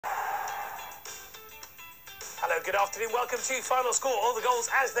Hello, good afternoon. Welcome to Final Score. All the goals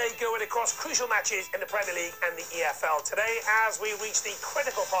as they go in across crucial matches in the Premier League and the EFL. Today, as we reach the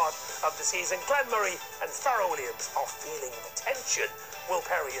critical part of the season, Glenn Murray and Farrell Williams are feeling the tension. Will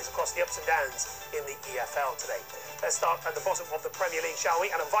Perry is across the ups and downs in the EFL today. Let's start at the bottom of the Premier League, shall we?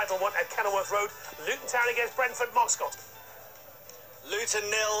 And a vital one at Kenilworth Road. Luton Town against Brentford. Mark Scott. Luton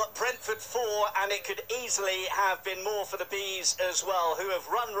 0, Brentford 4, and it could easily have been more for the Bees as well, who have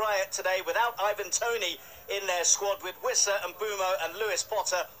run riot today without Ivan Toney in their squad, with Wissa and Mbeumo and Lewis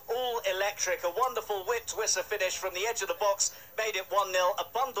Potter all electric. A wonderful whipped Wissa finish from the edge of the box made it 1-0. A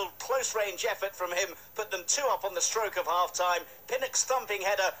bundled close-range effort from him put them 2 up on the stroke of half-time. Pinnock's thumping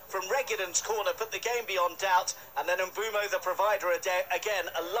header from Reguilon's corner put the game beyond doubt, and then Mbeumo, the provider, again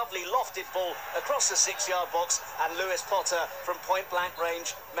a lovely lofted ball across the 6-yard box, and Lewis Potter from point-blank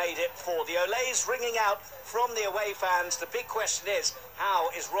range made it 4. The Olays ringing out from the away fans. The big question is, how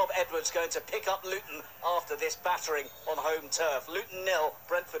is Rob Edwards going to pick up Luton after this battering on home turf? Luton 0,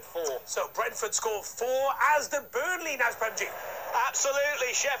 Brentford 4. So Brentford scored 4 as the Burnley now, Premji.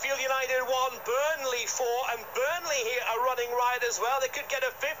 Absolutely. Sheffield United 1, Burnley 4, and Burnley here are running riot as well. They could get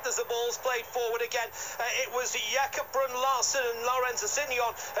a fifth as the ball's played forward again. It was Jakob Brun Larsen and Lorenz Insigne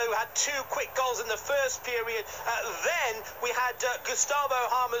who had 2 quick goals in the first period. Then we had Gustavo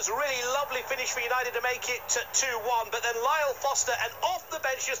Hamer's really lovely finish for United to make it 2-1, but then Lyle Foster, and off the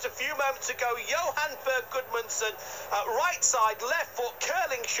bench just a few moments ago, Johan Berg Gudmundsson, right side, left foot,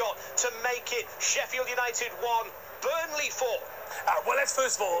 curling shot to make it Sheffield United 1, Burnley 4. Well, let's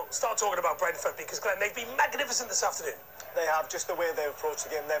first of all start talking about Brentford, because, Glenn, they've been magnificent this afternoon. They have, just the way they approach the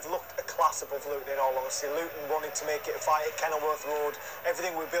game. They've looked a class above Luton, in all honesty. Luton wanted to make it a fight at Kenilworth Road,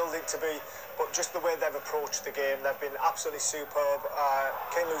 everything we build it to be, but just the way they've approached the game, they've been absolutely superb.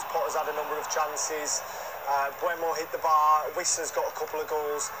 Kane Lewis Potter's had a number of chances. Mbeumo hit the bar. Wissa's got a couple of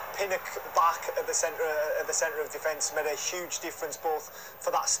goals. Pinnock back at the centre of defence made a huge difference, both for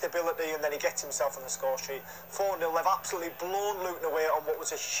that stability, and then he gets himself on the score sheet. 4-0. They've absolutely blown Luton away on what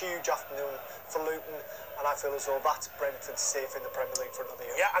was a huge afternoon for Luton, and I feel as though that's Brentford safe in the Premier League for another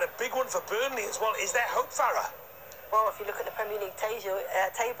year. Yeah, and a big one for Burnley as well. Is there hope, Farah? Well, if you look at the Premier League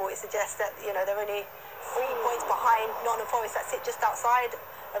table, it suggests that, you know, they're only 3 points behind Nottingham Forest. That sit just outside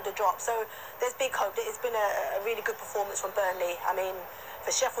of the drop. So there's big hope. It's been a really good performance from Burnley. I mean,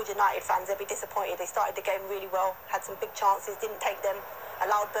 for Sheffield United fans, they'll be disappointed. They started the game really well, had some big chances, didn't take them,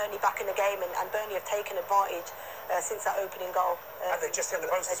 allowed Burnley back in the game, and Burnley have taken advantage since that opening goal. And they just hit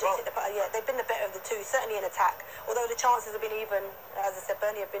the post as well. Yeah, they've been the better of the two, certainly in attack. Although the chances have been even, as I said,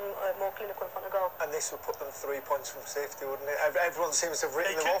 Burnley have been more clinical in front of goal. And this would put them 3 points from safety, wouldn't it? Everyone seems to have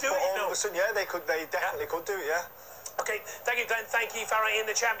written them off, but all of a sudden, yeah, they definitely could do it, yeah. Okay, thank you, Glenn. Thank you, Farah. In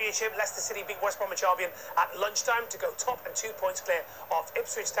the Championship, Leicester City beat West Bromwich Albion at lunchtime to go top and 2 points clear of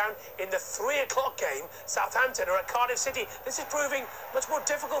Ipswich Town. In the 3 o'clock game, Southampton are at Cardiff City. This is proving much more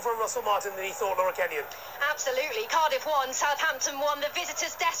difficult for Russell Martin than he thought, Laura Kenyon. Absolutely. Cardiff won, Southampton won. The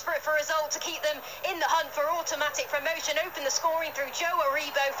visitors desperate for a result to keep them in the hunt for automatic promotion. Opened the scoring through Joe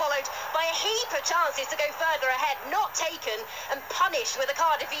Aribo, followed by a heap of chances to go further ahead, not taken, and punished with a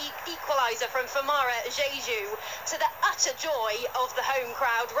Cardiff equaliser from Famara Jeju. To the utter joy of the home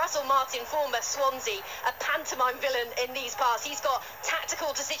crowd, Russell Martin, former Swansea, a pantomime villain in these parts. He's got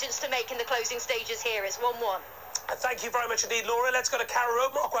tactical decisions to make in the closing stages here. It's 1-1. Thank you very much indeed, Laura. Let's go to Carrow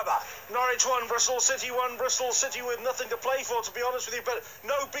Road. Mark Webber. Norwich 1, Bristol City 1. Bristol City with nothing to play for, to be honest with you, but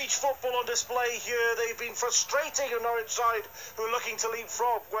no beach football on display here. They've been frustrating a Norwich side who are looking to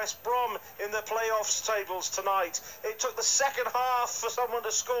leapfrog West Brom in the playoffs tables tonight. It took the second half for someone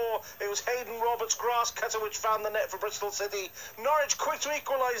to score. It was Hayden Roberts, grass cutter, which found the net for Bristol City. Norwich quick to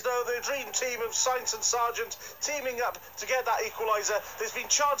equalise, though. The dream team of Saints and Sargent teaming up to get that equaliser. There's been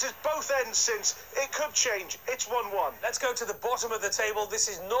chances both ends since. It could change. It's 1-1. Let's go to the bottom of the table. This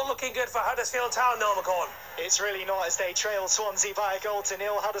is not looking good for Huddersfield Town, Noel McCall. It's really not, as they trail Swansea by a goal to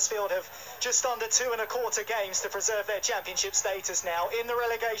nil. Huddersfield have just under 2.25 games to preserve their championship status now, in the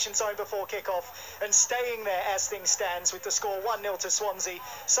relegation zone before kick-off, and staying there as things stands with the score 1-0 to Swansea.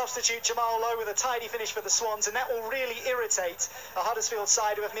 Substitute Jamal Lowe with a tidy finish for the Swans, and that will really irritate a Huddersfield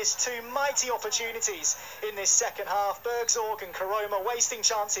side who have missed 2 mighty opportunities in this second half. Bergzorg and Karoma wasting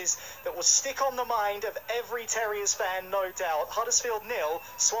chances that will stick on the mind of every Terry Terriers fan, no doubt. Huddersfield 0,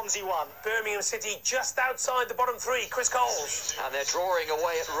 Swansea 1. Birmingham City just outside the bottom three. Chris Coles. And they're drawing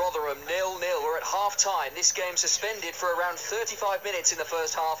away at Rotherham 0-0. We're at half-time. This game suspended for around 35 minutes in the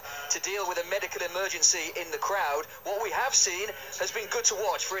first half to deal with a medical emergency in the crowd. What we have seen has been good to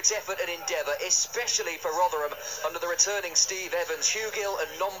watch for its effort and endeavour, especially for Rotherham under the returning Steve Evans. Hugill and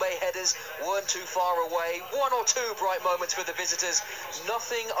Nombe headers weren't too far away. One or two bright moments for the visitors.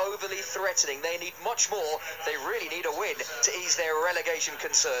 Nothing overly threatening. They need much more. They really need a win to ease their relegation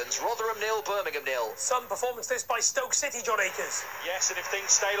concerns. Rotherham 0, Birmingham 0. Some performance this by Stoke City, John Akers. Yes, and if things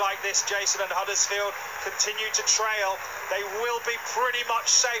stay like this, Jason, and Huddersfield continue to trail, they will be pretty much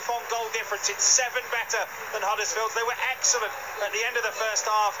safe on goal difference. It's 7 better than Huddersfield's. They were excellent at the end of the first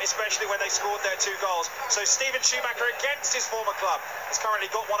half, especially when they scored their 2 goals. So Stephen Schumacher, against his former club, has currently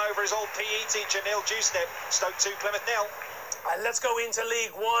got one over his old PE teacher, Neil Dewsnip. Stoke 2, Plymouth 0. Let's go into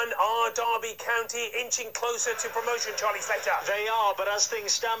League One. Are Derby County inching closer to promotion, Charlie Slater? They are, but as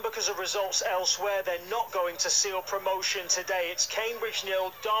things stand because of results elsewhere, they're not going to seal promotion today. It's Cambridge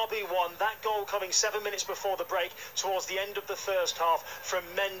 0, Derby 1. That goal coming 7 minutes before the break towards the end of the first half from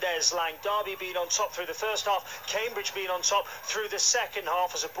Mendes Lang. Derby being on top through the first half, Cambridge being on top through the second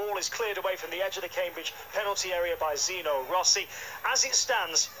half as a ball is cleared away from the edge of the Cambridge penalty area by Zeno Rossi. As it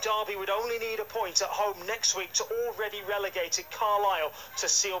stands, Derby would only need a point at home next week to already relegate Carlisle to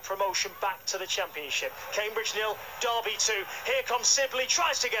seal promotion back to the Championship. Cambridge 0, Derby 2. Here comes Sibley,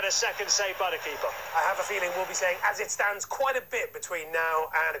 tries to get a second save by the keeper. I have a feeling we'll be saying as it stands quite a bit between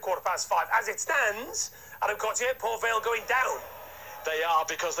now and 5:15. As it stands, Adam Cottier, Port Vale going down. They are,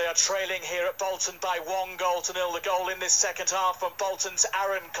 because they are trailing here at Bolton by 1-0. The goal in this second half from Bolton's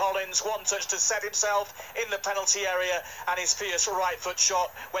Aaron Collins. One touch to set himself in the penalty area, and his fierce right foot shot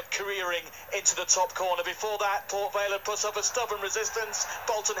went careering into the top corner. Before that, Port Vale had put up a stubborn resistance.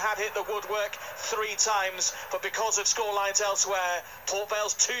 Bolton had hit the woodwork 3 times, but because of scorelines elsewhere, Port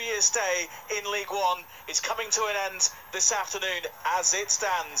Vale's 2-year stay in League One is coming to an end this afternoon. As it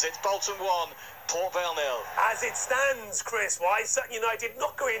stands, it's Bolton 1, Port Vale 0. As it stands, Chris, why is Sutton United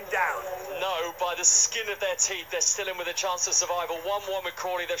not going down? No, by the skin of their teeth, they're still in with a chance of survival. 1-1 with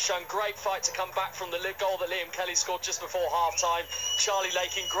Crawley. They've shown great fight to come back from the goal that Liam Kelly scored just before half-time. Charlie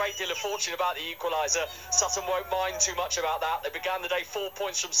Lakin, great deal of fortune about the equaliser. Sutton won't mind too much about that. They began the day 4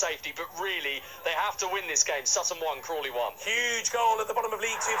 points from safety, but really, they have to win this game. Sutton 1, Crawley 1. Huge goal at the bottom of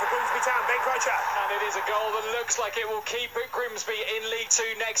League 2 for Grimsby Town. Ben Croucher. And it is a goal that looks like it will keep Grimsby in League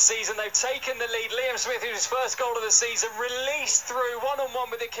 2 next season. They've taken the lead. Liam Smith, whose first goal of the season, released through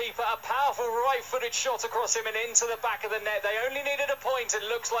one-on-one with the keeper. A powerful right-footed shot across him and into the back of the net. They only needed a point, and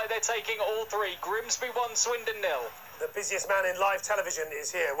looks like they're taking all 3. Grimsby 1, Swindon 0. The busiest man in live television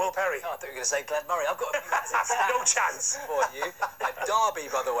is here, Will Perry. Oh, I thought you were going to say Glenn Murray. I've got a few as it stands. No chance. For you. Derby,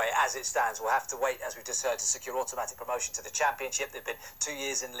 by the way, as it stands, will have to wait, as we've just heard, to secure automatic promotion to the Championship. They've been 2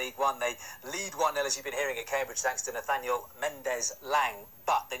 years in League One. They lead 1-0, as you've been hearing, at Cambridge, thanks to Nathaniel Mendes Lang.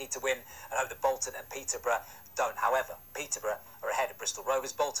 But they need to win and hope that Bolton and Peterborough don't. However, Peterborough are ahead of Bristol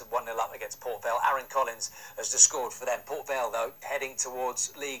Rovers. Bolton 1-0 up against Port Vale. Aaron Collins has just scored for them. Port Vale, though, heading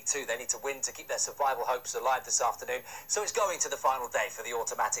towards League 2. They need to win to keep their survival hopes alive this afternoon. So it's going to the final day for the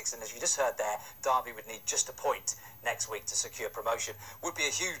automatics. And as you just heard there, Derby would need just a point next week to secure promotion. Would be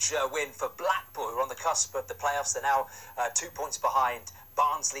a huge win for Blackpool, who are on the cusp of the playoffs. They're now 2 points behind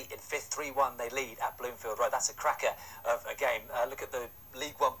Barnsley in 5th. 3-1 they lead at Bloomfield Road. That's a cracker of a game. Look at the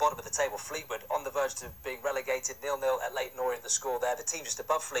League One bottom of the table. Fleetwood on the verge of being relegated. 0-0 at Leyton Orient, the score there. The team just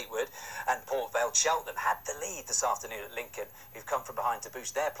above Fleetwood and Port Vale. Cheltenham had the lead this afternoon at Lincoln, who've come from behind to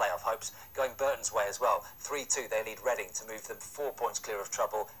boost their playoff hopes, going Burton's way as well. 3-2 they lead Reading to move them 4 points clear of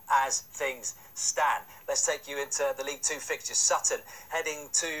trouble as things stand. Let's take you into the League 2 fixtures. Sutton heading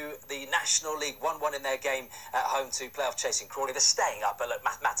to the National League. 1-1 in their game at home to playoff chasing Crawley. They're staying up, but look,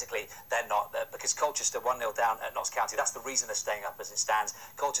 mathematically they're not, because Colchester 1-0 down at Notts County. That's the reason they're staying up as it stands.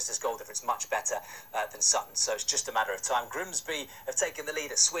 Colchester's goal difference much better than Sutton, so it's just a matter of time. Grimsby have taken the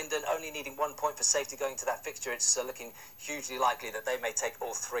lead at Swindon, only needing 1 point for safety going into that fixture. It's looking hugely likely that they may take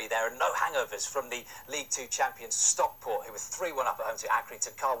all 3. There are no hangovers from the League 2 champions Stockport, who were 3-1 up at home to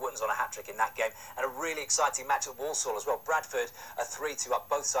Accrington. Carl Wootton's on a hat-trick in that game, and a really exciting match at Walsall as well. Bradford are 3-2 up,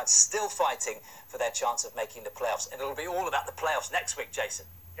 both sides still fighting for their chance of making the playoffs, and it'll be all about the playoffs next week, Jason.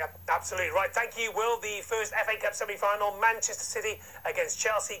 Yep, absolutely right. Thank you, Will. The first FA Cup semi-final, Manchester City against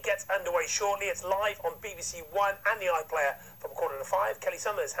Chelsea, gets underway shortly. It's live on BBC One and the iPlayer from 4:45. Kelly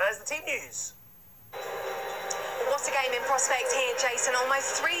Summers has the team news. It was after game in prospect here, Jason.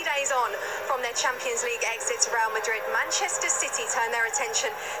 Almost 3 days on from their Champions League exit to Real Madrid, Manchester City turned their attention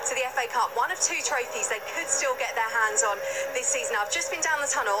to the FA Cup, one of 2 trophies they could still get their hands on this season. I've just been down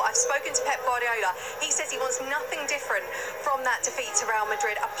the tunnel. I've spoken to Pep Guardiola. He says he wants nothing different from that defeat to Real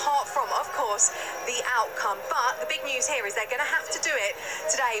Madrid, apart from, of course, the outcome. But the big news here is they're going to have to do it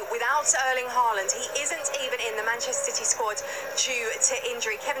today without Erling Haaland. He isn't even in the Manchester City squad due to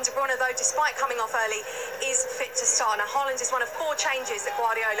injury. Kevin De Bruyne, though, despite coming off early, is fit to start. Now, Haaland is one of 4 changes that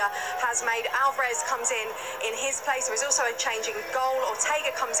Guardiola has made. Alvarez comes in his place. There is also a change in goal.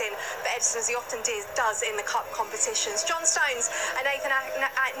 Ortega comes in for Edison, as he often does in the cup competitions. John Stones and Nathan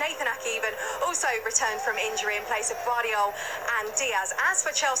Ake even also returned from injury in place of Guardiola and Diaz. As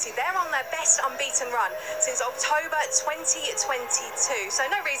for Chelsea, they're on their best unbeaten run since October 2022. So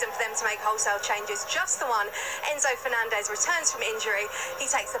no reason for them to make wholesale changes. Just the one. Enzo Fernandez returns from injury. He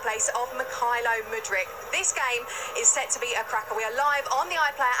takes the place of Mikhailo Mudryk. This game is set to be a cracker. We are live on the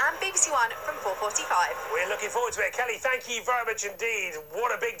iPlayer and BBC One from 4:45. We're looking forward to it. Kelly, thank you very much indeed.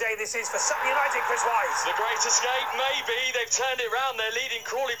 What a big day this is for Sutton United, Chris Wise. The great escape, maybe. They've turned it round. They're leading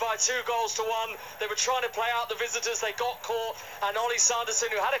Crawley by 2 goals to 1. They were trying to play out the visitors. They got caught. And Ollie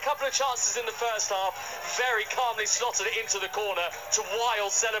Sanderson, who had a couple of chances in the first half, very calmly slotted it into the corner to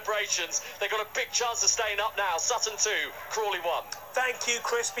wild celebrations. They've got a big chance of staying up now. Sutton 2, Crawley 1. Thank you,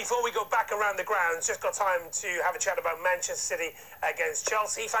 Chris. Before we go back around the grounds, just got time to have a chat about Manchester City against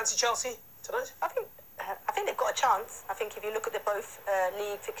Chelsea. Fancy Chelsea tonight? I think they've got a chance. I think if you look at the both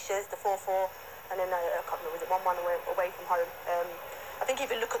league fixtures, the 4-4, and then I can't remember, was it 1-1 away from home? I think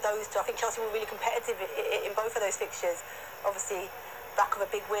if you look at those 2, I think Chelsea were really competitive in both of those fixtures. Obviously, back of a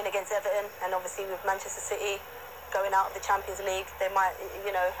big win against Everton, and obviously with Manchester City going out of the Champions League, they might,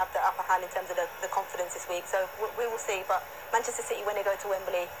 have the upper hand in terms of the confidence this week. So we will see. But Manchester City, when they go to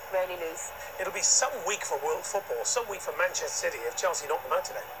Wembley, rarely lose. It'll be some week for world football, some week for Manchester City if Chelsea knock them out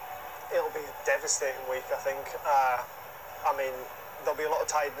today. It'll be a devastating week, I think. There'll be a lot of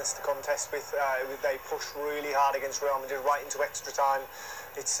tiredness to contest with. They pushed really hard against Real Madrid right into extra time.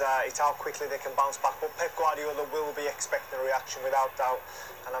 It's how quickly they can bounce back. But Pep Guardiola will be expecting a reaction without doubt,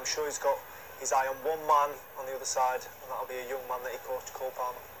 and I'm sure he's got his eye on one man on the other side, and that'll be a young man that he coached, Cole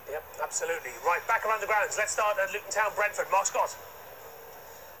Palmer. Yep, absolutely. Right, back around the grounds. Let's start at Luton Town, Brentford. Mark Scott.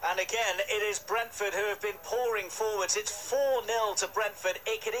 And again, it is Brentford who have been pouring forwards. It's 4-0 to Brentford.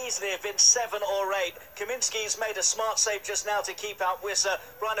 It could easily have been 7 or 8. Kaminski's made a smart save just now to keep out Wissa.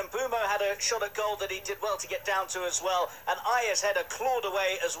 Brian Mbeumo had a shot at goal that he did well to get down to as well. And Ayers header clawed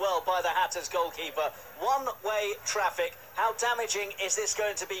away as well by the Hatters goalkeeper. One-way traffic. How damaging is this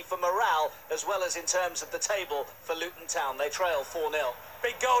going to be for morale as well as in terms of the table for Luton Town? They trail 4-0.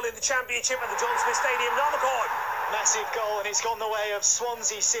 Big goal in the Championship at the John Smith Stadium. Narmacon. Massive goal, and it's gone the way of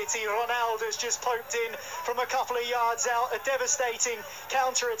Swansea City. Ronaldo's just poked in from a couple of yards out. A devastating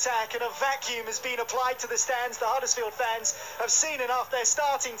counter-attack, and a vacuum has been applied to the stands. The Huddersfield fans have seen enough. They're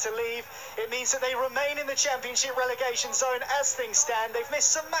starting to leave. It means that they remain in the Championship relegation zone as things stand. They've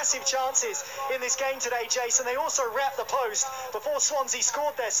missed some massive chances in this game today, Jason. They also wrapped the post before Swansea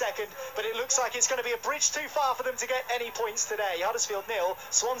scored their second, but it looks like it's going to be a bridge too far for them to get any points today. Huddersfield 0,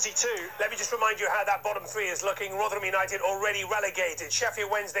 Swansea 2. Let me just remind you how that bottom 3 is looking. Rotherham United already relegated. Sheffield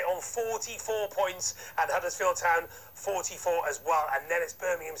Wednesday on 44 points and Huddersfield Town 44 as well. And then it's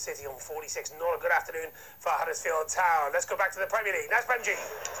Birmingham City on 46. Not a good afternoon for Huddersfield Town. Let's go back to the Premier League. That's Benji.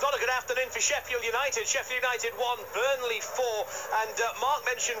 It's not a good afternoon for Sheffield United. Sheffield United 1, Burnley 4. And Mark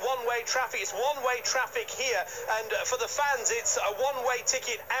mentioned one-way traffic. It's one-way traffic here. And for the fans, it's a one-way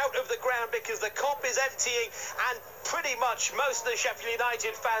ticket out of the ground because the Kop is emptying and pretty much most of the Sheffield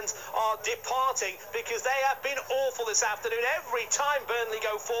United fans are departing because they have been awful this afternoon. Every time Burnley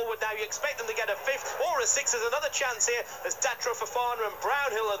go forward now, you expect them to get a 5th or a 6th. There's another chance here as Datra Fofana and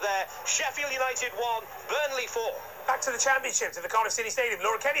Brownhill are there. Sheffield United 1, Burnley 4. Back to the Championship, to the Cardiff City Stadium.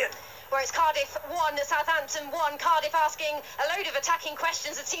 Laura Kenyon. Where it's Cardiff 1, Southampton 1. Cardiff asking a load of attacking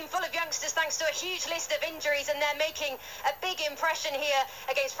questions. A team full of youngsters thanks to a huge list of injuries, and they're making a big impression here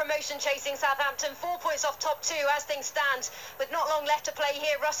against promotion-chasing Southampton. 4 points off top 2 as things stand. With not long left to play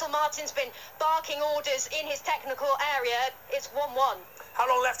here, Russell Martin's been barking orders in his technical area. It's 1-1. How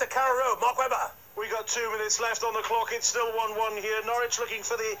long left at Carrow Road? Mark Webber. We got 2 minutes left on the clock. It's still 1-1 here. Norwich looking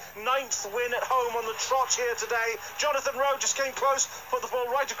for the 9th win at home on the trot here today. Jonathan Rowe just came close, put the ball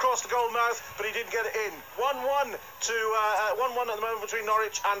right across the goal mouth, but he didn't get it in. 1-1 to 1-1 at the moment between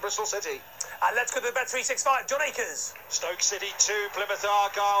Norwich and Bristol City. And let's go to the Bet365. John Akers. Stoke City 2, Plymouth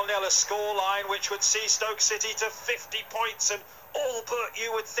Argyle 0. A scoreline which would see Stoke City to 50 points and all but,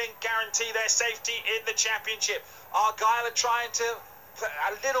 you would think, guarantee their safety in the Championship. Argyle are trying to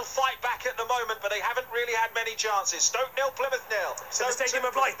a little fight back at the moment, but they haven't really had many chances. Stoke 0, Plymouth 0. So the Stadium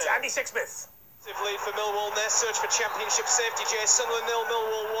of Light, Andy Sixsmith. Lead for Millwall in their search for championship safety. Sunderland 0,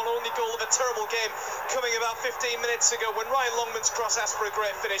 Millwall 1. Only goal of a terrible game coming about 15 minutes ago when Ryan Longman's cross asked for a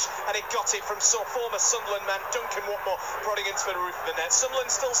great finish, and he got it from former Sunderland man Duncan Watmore, prodding into the roof of the net.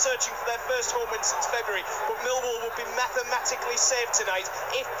 Sunderland still searching for their first home win since February, but Millwall will be mathematically saved tonight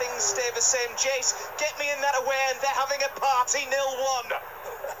if things stay the same. Jace, get me in that away, and they're having a party. 0-1.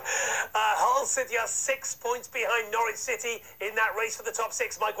 Hull City are 6 points behind Norwich City in that race for the top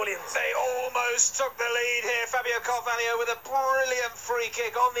 6. Mike Williams. They almost took the lead here. Fabio Carvalho with a brilliant free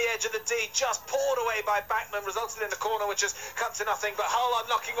kick on the edge of the D, just poured away by Backman, resulted in the corner, which has come to nothing. But Hull are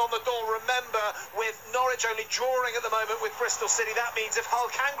knocking on the door. Remember, with Norwich only drawing at the moment with Bristol City, that means if Hull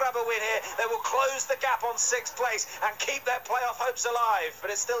can grab a win here, they will close the gap on 6th place and keep their playoff hopes alive.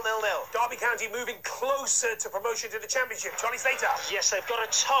 But it's still 0-0. Derby County moving closer to promotion to the Championship. Charlie Slater. Yes, they've got a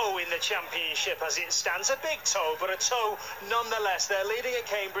toe in the Championship as it stands. A big toe, but a toe nonetheless. They're leading at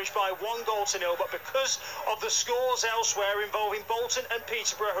Cambridge by 1-0, but because of the scores elsewhere involving Bolton and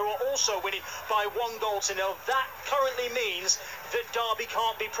Peterborough, who are also winning by 1-0, that currently means that Derby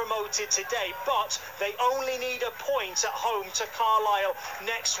can't be promoted today, but they only need a point at home to Carlisle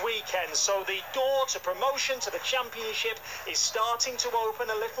next weekend. So the door to promotion to the Championship is starting to open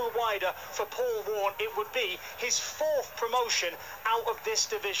a little wider for Paul Warne. It would be his 4th promotion out of this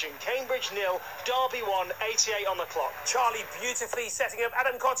division. Cambridge 0, Derby 1, 88 on the clock. Charlie beautifully setting up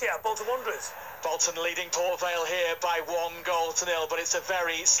Adam Cottier, Bolton Wanderers. Bolton leading Port Vale here by 1-0, but it's a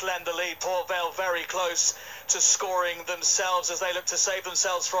very slender lead. Port Vale very close to scoring themselves as they look to save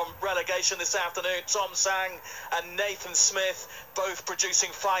themselves from relegation this afternoon. Tom Sang and Nathan Smith both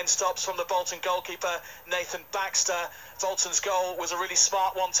producing fine stops from the Bolton goalkeeper, Nathan Baxter. Bolton's goal was a really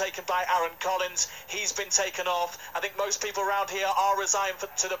smart one taken by Aaron Collins. He's been taken off. I think most people around here are resigned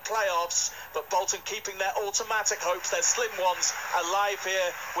to the playoffs, but Bolton keeping their automatic hopes, their slim ones, alive here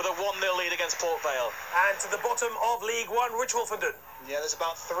with a 1-0 lead against Port Vale. And to the bottom of League One, Rich Wolfenden. Yeah, there's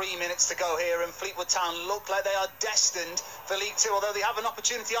about 3 minutes to go here, and Fleetwood Town look like they are destined for League Two, although they have an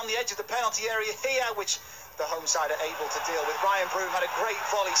opportunity on the edge of the penalty area here, which the home side are able to deal with. Ryan Broom had a great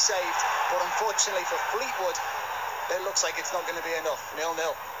volley saved, but unfortunately for Fleetwood, it looks like it's not going to be enough. 0-0.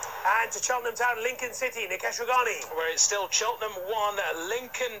 And to Cheltenham Town, Lincoln City, Nikesh Ragani. Where it's still Cheltenham 1,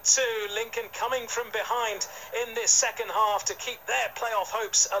 Lincoln 2. Lincoln coming from behind in this second half to keep their playoff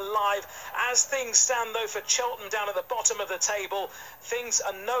hopes alive. As things stand, though, for Cheltenham down at the bottom of the table, things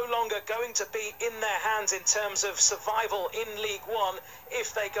are no longer going to be in their hands in terms of survival in League One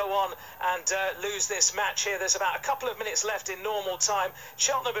if they go on and lose this match here. There's about a couple of minutes left in normal time.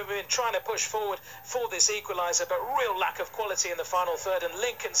 Cheltenham have been trying to push forward for this equaliser, but real lack of quality in the final third, and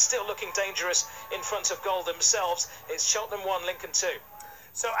Lincoln still looking dangerous in front of goal themselves. It's Cheltenham 1, Lincoln 2.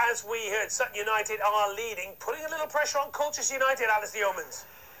 So as we heard, Sutton United are leading, putting a little pressure on Colchester United, Alice Yeomans.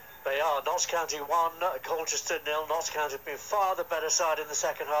 They are. Notts County 1, Colchester 0. Notts County have been far the better side in the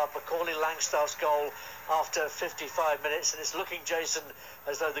second half. Macaulay Langstaff's goal after 55 minutes, and it's looking, Jason,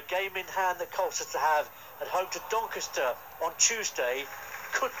 as though the game in hand that Colchester have at home to Doncaster on Tuesday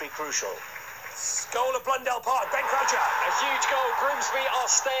could be crucial. Goal at Blundell Park, Ben Croucher. A huge goal. Grimsby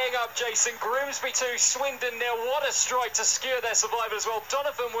are staying up, Jason. Grimsby 2, Swindon 0. What a strike to secure their survival as well.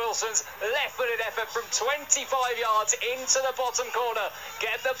 Jonathan Wilson's left-footed effort from 25 yards into the bottom corner.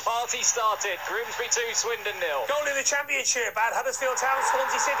 Get the party started. Grimsby 2, Swindon 0. Goal in the Championship at Huddersfield Town,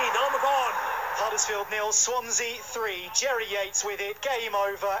 Swansea City. Noel McGaughan. Huddersfield 0, Swansea 3. Jerry Yates with it. Game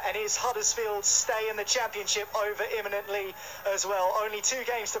over, and is Huddersfield's stay in the Championship over imminently as well. Only 2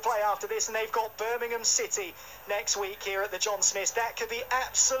 games to play after this, and they've got Birmingham City next week here at the John Smiths. That could be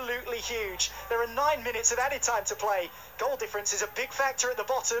absolutely huge. There are 9 minutes of added time to play. Goal difference is a big factor at the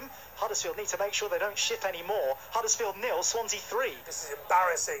bottom. Huddersfield need to make sure they don't ship any more. Huddersfield 0, Swansea 3. This is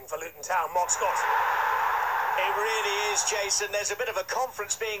embarrassing for Luton Town. Mark Scott. It really is, Jason. There's a bit of a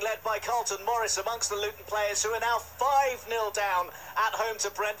conference being led by Carlton Morris amongst the Luton players, who are now 5-0 down at home to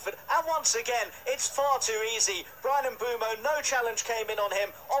Brentford. And once again, it's far too easy. Brian Mbumo, no challenge came in on him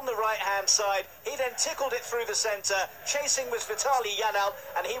on the right-hand side. He then tickled it through the centre. Chasing was Vitali Yanal,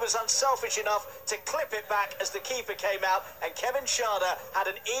 and he was unselfish enough to clip it back as the keeper came out. And Kevin Schade had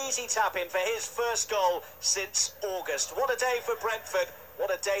an easy tap-in for his first goal since August. What a day for Brentford. What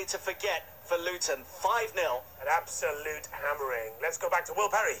a day to forget for Luton. 5-0 An absolute hammering. Let's go back to Will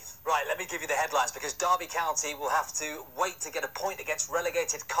Perry. Right, let me give you the headlines, because Derby County will have to wait to get a point against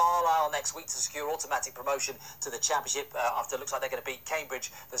relegated Carlisle next week to secure automatic promotion to the Championship after it looks like they're going to beat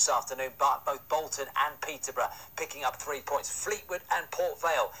Cambridge this afternoon. But both Bolton and Peterborough picking up 3 points. Fleetwood and Port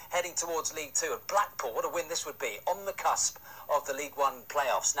Vale heading towards League Two. And Blackpool, what a win this would be, on the cusp of the League One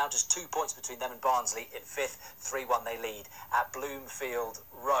playoffs. Now just 2 points between them and Barnsley in 5th. 3-1 they lead at Bloomfield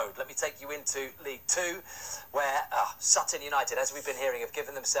Road. Let me take you into League Two, where Sutton United, as we've been hearing, have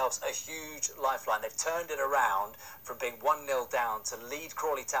given themselves a huge lifeline. They've turned it around from being 1-0 down to lead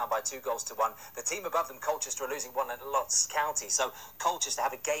Crawley Town by 2-1. The team above them, Colchester, are losing 1 at Notts County. So Colchester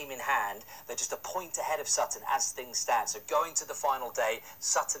have a game in hand. They're just a point ahead of Sutton as things stand. So going to the final day,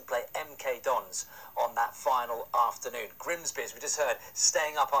 Sutton play MK Dons on that final afternoon. Grimsby, as we just heard,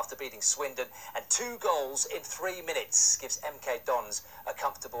 staying up after beating Swindon, and 2 goals in 3 minutes gives MK Dons a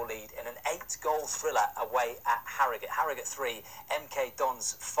comfortable lead in an 8-goal thriller away at Harrogate. Harrogate 3, MK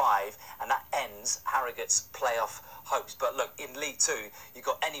Dons 5, and that ends Harrogate's playoff hopes. But look, in League Two, you've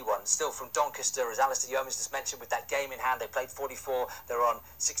got anyone still from Doncaster, as Alistair Yeomans just mentioned, with that game in hand. They played 44, they're on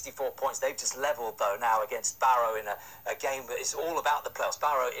 64 points. They've just levelled, though, now against Barrow in a game that is all about the playoffs.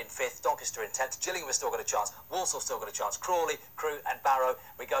 Barrow in 5th, Doncaster in 10th. Gillingham has still got a chance, Walsall still got a chance. Crawley, Crewe and Barrow,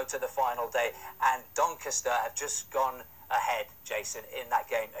 we go to the final day, and Doncaster have just gone ahead, Jason, in that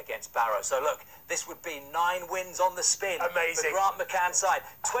game against Barrow. So look, this would be 9 wins on the spin. Amazing. The Grant McCann side.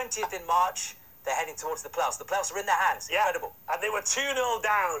 20th in March, they're heading towards the playoffs. The playoffs are in their hands. Yeah. Incredible. And they were 2-0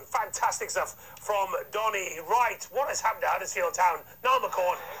 down. Fantastic stuff from Donny. Right, what has happened to Huddersfield Town? Niall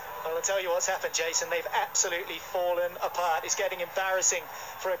McCorn. Well, I'll tell you what's happened, Jason. They've absolutely fallen apart. It's getting embarrassing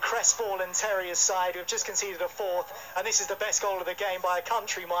for a crestfallen Terriers side who have just conceded a 4th, and this is the best goal of the game by a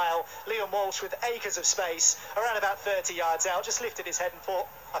country mile. Liam Walsh, with acres of space, around about 30 yards out, just lifted his head and thought,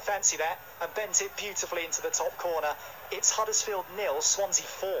 I fancy that, and bent it beautifully into the top corner. It's Huddersfield 0, Swansea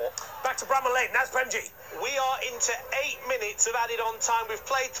 4. Back to Bramall Lane, that's Premji. We are into 8 minutes of added on time. We've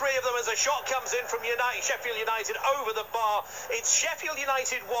played 3 of them as a shot comes in from Sheffield United over the bar. It's Sheffield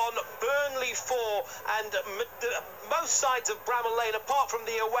United 1, Burnley 4, and most sides of Bramall Lane, apart from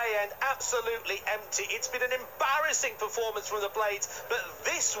the away end, absolutely empty. It's been an embarrassing performance from the Blades, but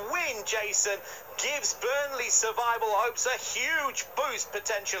this win, Jason, gives Burnley's survival hopes a huge boost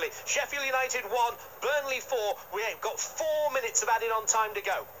potentially. Sheffield United 1, Burnley 4. We have got 4 minutes of added on time to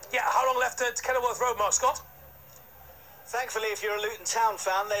go. Yeah, how long left at Kenilworth Road, Mark Scott? Thankfully, if you're a Luton Town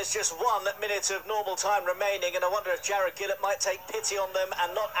fan, there's just 1 minute of normal time remaining, and I wonder if Jarrod Gillett might take pity on them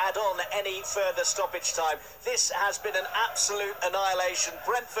and not add on any further stoppage time. This has been an absolute annihilation.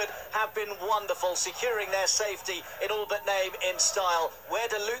 Brentford have been wonderful, securing their safety in all but name in style. Where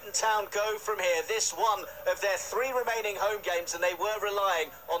do Luton Town go from here? This one of their 3 remaining home games, and they were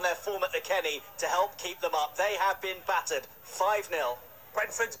relying on their form at the Kenny to help keep them up. They have been battered 5-0.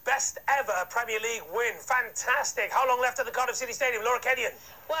 Brentford's best ever Premier League win. Fantastic. How long left at the Cardiff City Stadium? Laura Kenyon.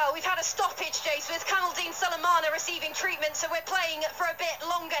 Well, we've had a stoppage, Jace, with Kamaldeen Sulemana receiving treatment, so we're playing for a bit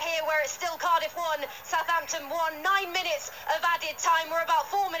longer here, where it's still Cardiff 1, Southampton 1. 9 minutes of added time. We're about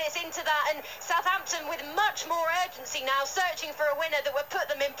 4 minutes into that, and Southampton with much more urgency now, searching for a winner that would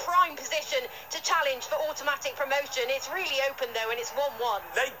put them in prime position to challenge for automatic promotion. It's really open, though, and it's 1-1.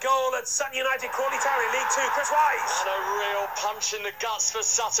 Late goal at Sutton United, Crawley Town in League Two. Chris Wise. And a real punch in the guts for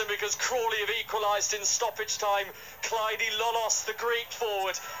Sutton, because Crawley have equalised in stoppage time. Clyde Lolos, the Greek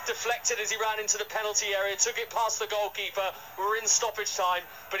forward, deflected as he ran into the penalty area, took it past the goalkeeper. We're in stoppage time,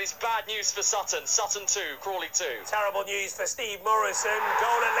 but it's bad news for Sutton. Sutton 2, Crawley 2. Terrible news for Steve Morrison.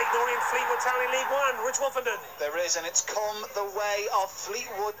 Goal at Leyton Orient, Fleetwood Town in League One. Rich Wolfenden. There is, and it's come the way of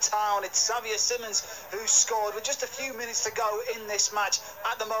Fleetwood Town. It's Xavier Simmons who scored with just a few minutes to go in this match.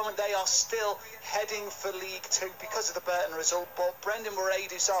 At the moment, they are still heading for League Two because of the Burton result, but Brendan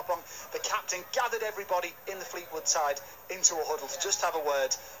Waradu Sarpong, the captain, gathered everybody in the Fleetwood side into a huddle to just have a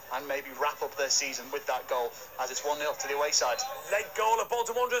word and maybe wrap up their season with that goal, as it's 1-0 to the away side. Late goal at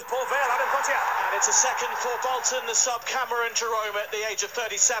Bolton Wanderers, Port Vale, Adam Potier. And it's a second for Bolton, the sub Cameron Jerome at the age of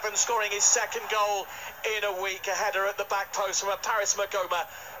 37, scoring his second goal in a week. A header at the back post from a Paris Magoma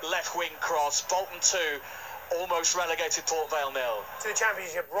left wing cross. Bolton 2, almost relegated Port Vale 0. To the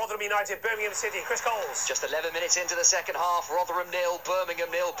Championship, Rotherham United, Birmingham City. Chris Coles. Just 11 minutes into the second half, Rotherham 0, Birmingham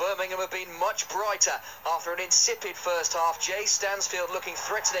 0. Birmingham have been much brighter after an insipid first half. Jay Stansfield looking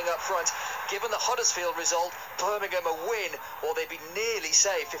threatening up front. Given the Huddersfield result, Birmingham a win, or they'd be nearly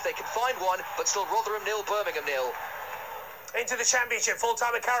safe if they could find one, but still Rotherham 0, Birmingham 0. Into the Championship,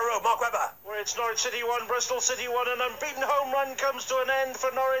 full-time at Carrow Road, Mark Webber. Where it's Norwich City 1, Bristol City 1, an unbeaten home run comes to an end for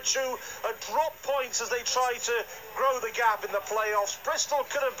Norwich, who drop points as they try to grow the gap in the playoffs. Bristol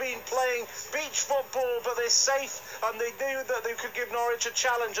could have been playing beach football, but they're safe, and they knew that they could give Norwich a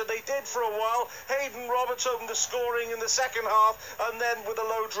challenge, and they did for a while. Hayden Roberts opened the scoring in the second half, and then with a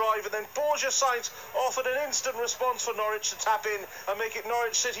low drive, and then Borja Sainz offered an instant response for Norwich to tap in and make it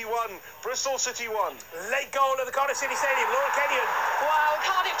Norwich City 1, Bristol City 1. Late goal at the Cardiff City Stadium, Laura Kenyon. Wow,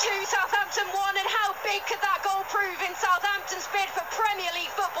 Cardiff 2, Southampton 1, and how big could that goal prove in Southampton's bid for Premier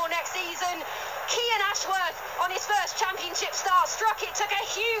League football next season? Kean Ashworth, on his first Championship start, struck it, took a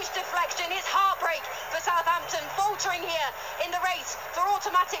huge deflection. It's heartbreak for Southampton, faltering here in the race for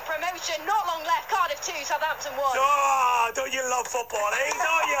automatic promotion. Not long left, Cardiff 2, Southampton 1. Oh, don't you love football, eh?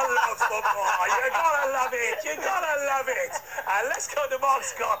 Don't you love football? You gotta love it. You gotta love it. Let's go to Mark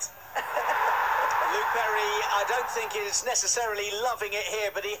Scott. Luke Berry, I don't think is necessarily loving it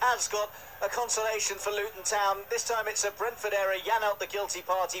here, but he has got a consolation for Luton Town. This time it's a Brentford error. Jan out the guilty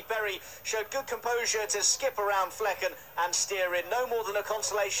party. Berry showed good composure to skip around Flecken and steer in. No more than a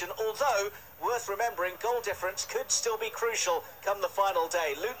consolation, although worth remembering, goal difference could still be crucial come the final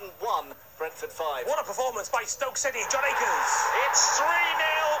day. Luton 1, Brentford 5. What a performance by Stoke City. John Akers. It's 3-0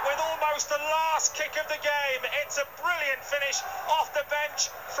 with almost the last kick of the game. It's a brilliant finish off the bench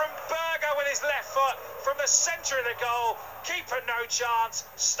from Berger with his left foot from the centre of the goal. Keeper no chance.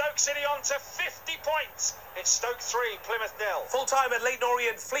 Stoke City on to 50 points. It's Stoke 3, Plymouth 0. Full-time at Leyton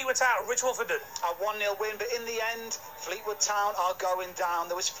Orient, Fleetwood Town, Rich Wolfenden. A 1-0 win, but in the end, Fleetwood Town are going down.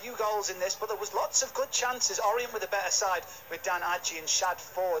 There was few goals in this, but there was lots of good chances. Orient with a better side, with Dan Adji and Shad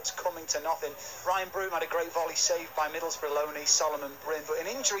Fords coming to nothing. Ryan Broom had a great volley saved by Middlesbrough loanee Solomon Bryn, but in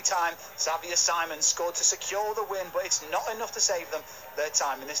injury time, Xavier Simon scored to secure the win, but it's not enough to save them. Their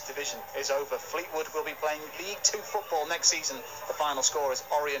time in this division is over. Fleetwood will be playing League 2 football next season. The final score is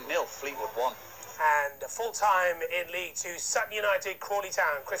Orient 0, Fleetwood 1. And full-time in League 2, Sutton United, Crawley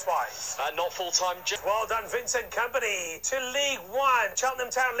Town, Chris Wise. Not full-time. Well done, Vincent Company. To League 1,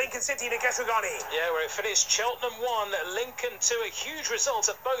 Cheltenham Town, Lincoln City, Nikesh Rugani. Yeah, where it finished Cheltenham 1, Lincoln 2, a huge result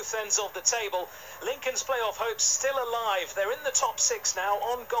at both ends of the table. Lincoln's playoff hopes still alive. They're in the top 6 now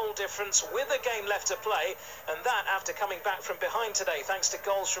on goal difference with a game left to play, and that after coming back from behind today thanks to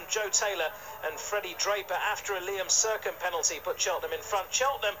goals from Joe Taylor and Freddie Draper after a Liam Sercombe penalty put Cheltenham in front.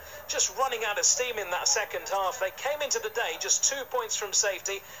 Cheltenham just running out of steam in that second half. They came into the day just 2 points from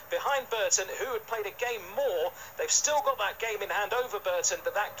safety behind Burton, who had played a game more. They've still got that game in hand over Burton,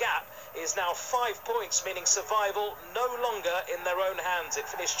 but that gap is now 5 points, meaning survival no longer in their own hands. It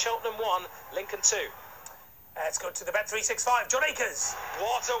finished Cheltenham 1, Lincoln 2. Let's go to the Bet365. John Akers.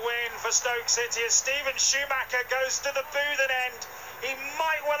 What a win for Stoke City as Stephen Schumacher goes to the booth end. He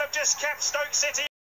might well have just kept Stoke City